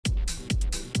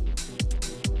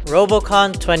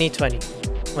Robocon 2020,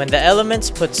 when the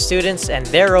elements put students and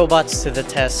their robots to the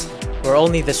test, where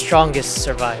only the strongest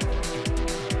survive.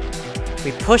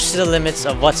 We push the limits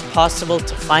of what's possible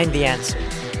to find the answer.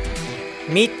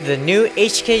 Meet the new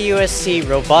HKUST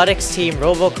Robotics Team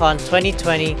Robocon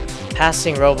 2020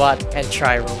 Passing Robot and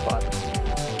Tri-Robot.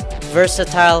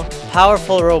 Versatile,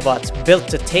 powerful robots built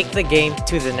to take the game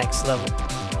to the next level.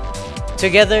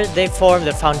 Together, they form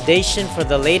the foundation for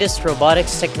the latest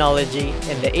robotics technology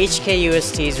in the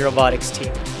HKUST's robotics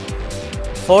team.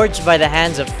 Forged by the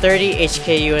hands of 30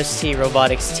 HKUST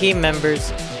robotics team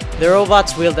members, the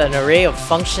robots wield an array of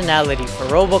functionality for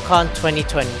Robocon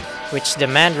 2020, which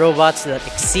demand robots that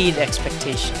exceed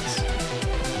expectations.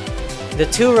 The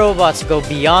two robots go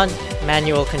beyond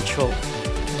manual control,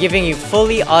 giving you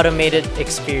fully automated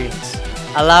experience,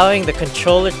 allowing the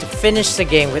controller to finish the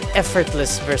game with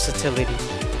effortless versatility.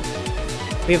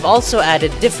 We've also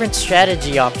added different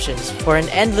strategy options for an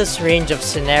endless range of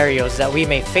scenarios that we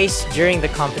may face during the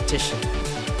competition.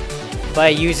 By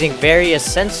using various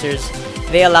sensors,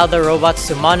 they allow the robots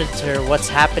to monitor what's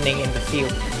happening in the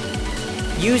field.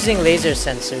 Using laser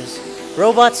sensors,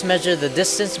 robots measure the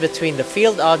distance between the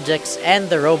field objects and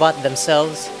the robot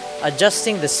themselves,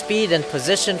 adjusting the speed and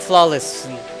position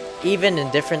flawlessly, even in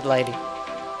different lighting.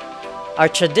 Our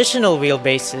traditional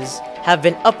wheelbases have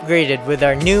been upgraded with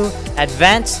our new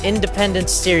advanced independent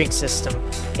steering system,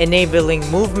 enabling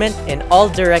movement in all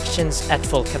directions at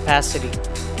full capacity.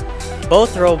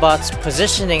 Both robots'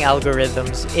 positioning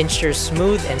algorithms ensure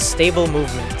smooth and stable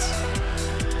movements.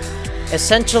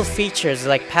 Essential features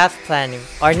like path planning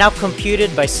are now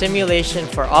computed by simulation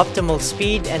for optimal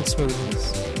speed and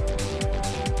smoothness.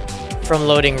 From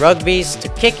loading rugbies to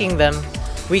kicking them,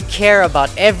 we care about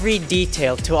every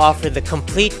detail to offer the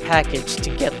complete package to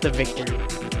get the victory.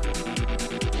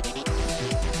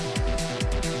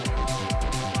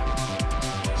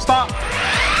 Stop!